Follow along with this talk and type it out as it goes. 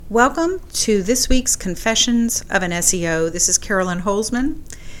Welcome to this week's Confessions of an SEO. This is Carolyn Holzman.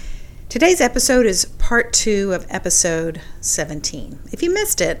 Today's episode is part 2 of episode 17. If you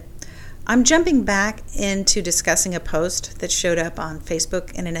missed it, I'm jumping back into discussing a post that showed up on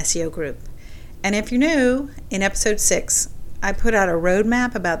Facebook in an SEO group. And if you're new, in episode 6, I put out a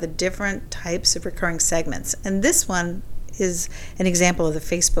roadmap about the different types of recurring segments. And this one is an example of the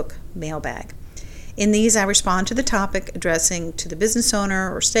Facebook mailbag. In these, I respond to the topic addressing to the business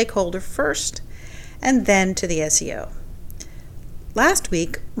owner or stakeholder first, and then to the SEO. Last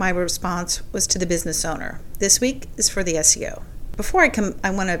week, my response was to the business owner. This week is for the SEO.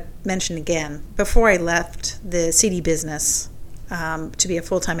 I want to mention again, before I left the CD business to be a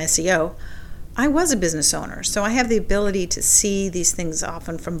full-time SEO, I was a business owner, so I have the ability to see these things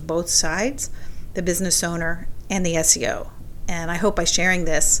often from both sides, the business owner and the SEO. And I hope by sharing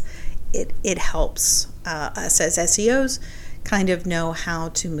this, it helps us as SEOs kind of know how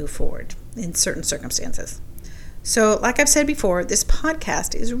to move forward in certain circumstances. So like I've said before, this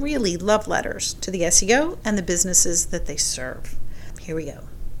podcast is really love letters to the SEO and the businesses that they serve. Here we go.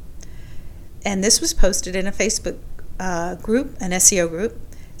 And this was posted in a Facebook group, an SEO group.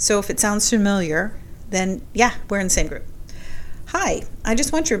 So if it sounds familiar, then yeah, we're in the same group. Hi, I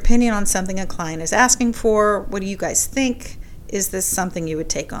just want your opinion on something a client is asking for. What do you guys think? Is this something you would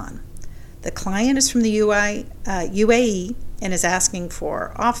take on? The client is from the UAE and is asking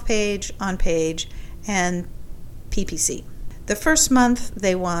for off-page, on-page, and PPC. The first month,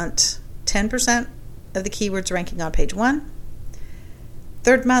 they want 10% of the keywords ranking on page 1.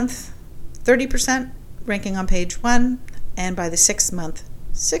 Third month, 30% ranking on page 1. And by the 6th month,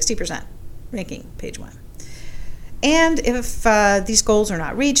 60% ranking page 1. And if these goals are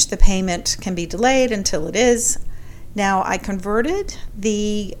not reached, the payment can be delayed until it is. Now, I converted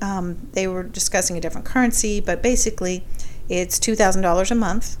they were discussing a different currency, but basically it's $2,000 a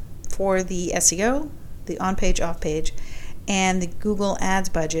month for the SEO, the on-page, off-page, and the Google Ads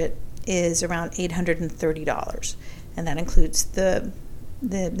budget is around $830, and that includes the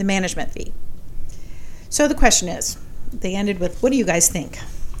management fee. So the question is, they ended with, what do you guys think?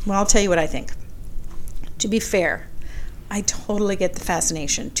 Well, I'll tell you what I think. To be fair, I totally get the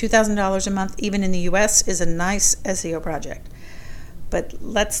fascination. $2,000 a month, even in the U.S., is a nice SEO project. But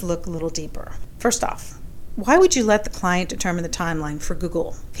let's look a little deeper. First off, why would you let the client determine the timeline for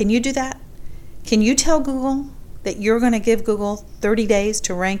Google? Can you do that? Can you tell Google that you're going to give Google 30 days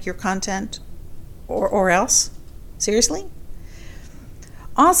to rank your content or else? Seriously?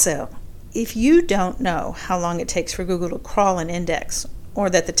 Also, if you don't know how long it takes for Google to crawl an index, or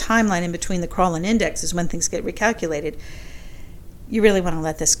that the timeline in between the crawl and index is when things get recalculated, you really want to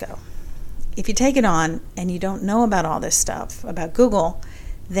let this go. If you take it on and you don't know about all this stuff about Google,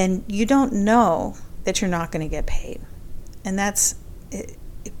 then you don't know that you're not going to get paid. And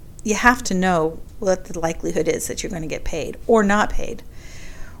you have to know what the likelihood is that you're going to get paid or not paid,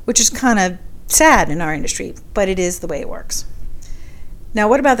 which is kind of sad in our industry, but it is the way it works. Now,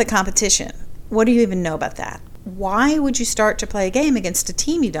 what about the competition? What do you even know about that? Why would you start to play a game against a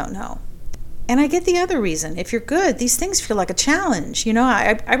team you don't know? And I get the other reason. If you're good, these things feel like a challenge. You know,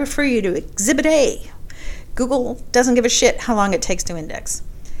 I refer you to Exhibit A. Google doesn't give a shit how long it takes to index.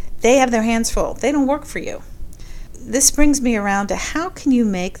 They have their hands full. They don't work for you. This brings me around to how can you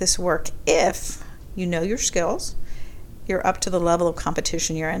make this work if you know your skills, you're up to the level of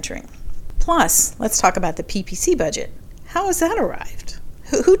competition you're entering. Plus, let's talk about the PPC budget. How has that arrived?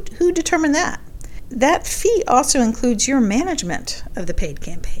 Who determined that? That fee also includes your management of the paid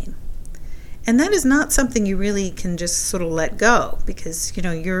campaign. And that is not something you really can just sort of let go because, you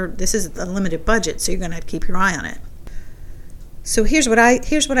know, this is a limited budget, so you're going to have to keep your eye on it. So here's what I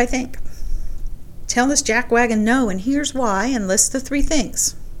think. Tell this jackwagon no, and here's why, and list the 3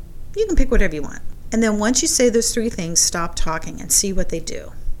 things. You can pick whatever you want. And then once you say those 3 things, stop talking and see what they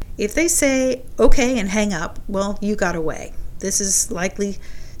do. If they say okay and hang up, well, you got away. This is likely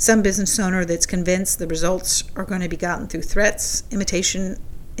some business owner that's convinced the results are going to be gotten through threats,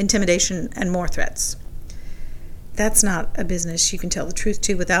 intimidation, and more threats. That's not a business you can tell the truth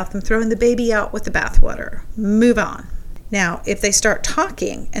to without them throwing the baby out with the bathwater. Move on. Now, if they start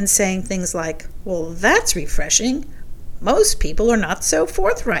talking and saying things like, well, that's refreshing. Most people are not so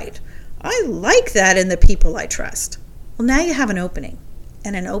forthright. I like that in the people I trust. Well, now you have an opening,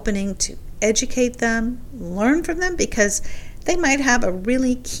 and an opening to educate them, learn from them, because they might have a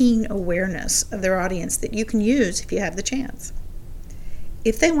really keen awareness of their audience that you can use if you have the chance.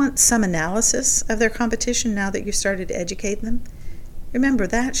 If they want some analysis of their competition now that you've started to educate them, remember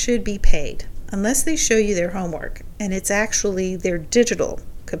that should be paid unless they show you their homework and it's actually their digital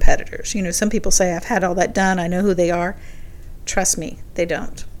competitors. You know, some people say, I've had all that done, I know who they are. Trust me, they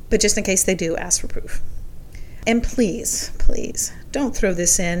don't. But just in case they do, ask for proof. And please, please, don't throw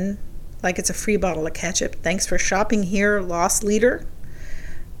this in like it's a free bottle of ketchup. Thanks for shopping here, lost leader.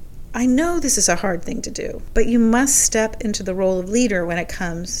 I know this is a hard thing to do, but you must step into the role of leader when it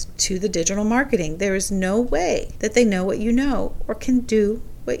comes to the digital marketing. There is no way that they know what you know or can do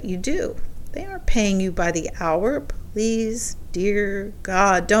what you do. They aren't paying you by the hour. Please, dear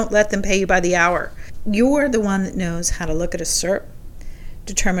God, don't let them pay you by the hour. You're the one that knows how to look at a SERP,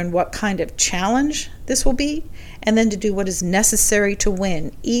 determine what kind of challenge this will be, and then to do what is necessary to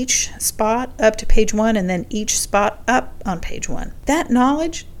win each spot up to page 1 and then each spot up on page 1. That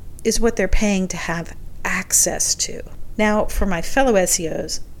knowledge is what they're paying to have access to. Now, for my fellow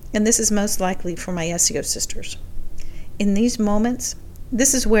SEOs, and this is most likely for my SEO sisters, in these moments,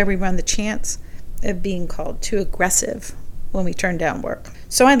 this is where we run the chance of being called too aggressive when we turn down work.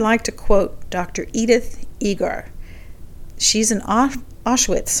 So I'd like to quote Dr. Edith Egar. She's an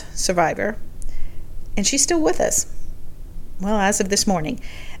Auschwitz survivor, and she's still with us. Well, as of this morning,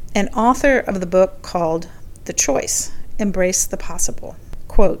 an author of the book called The Choice, Embrace the Possible.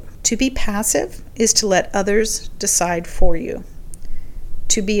 Quote, "To be passive is to let others decide for you.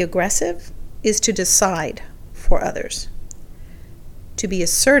 To be aggressive is to decide for others. To be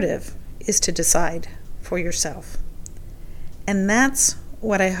assertive is to decide for yourself." And that's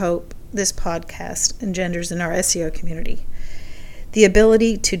what I hope this podcast engenders in our SEO community. The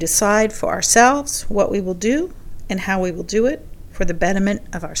ability to decide for ourselves what we will do and how we will do it for the betterment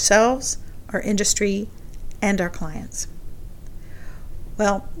of ourselves, our industry, and our clients.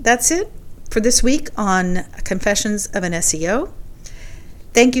 Well, that's it for this week on Confessions of an SEO.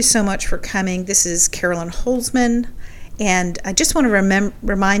 Thank you so much for coming. This is Carolyn Holzman, and I just want to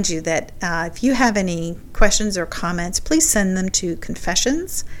remind you that if you have any questions or comments, please send them to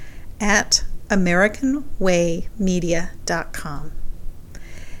confessions@AmericanWayMedia.com.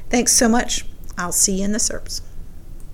 Thanks so much. I'll see you in the SERPs.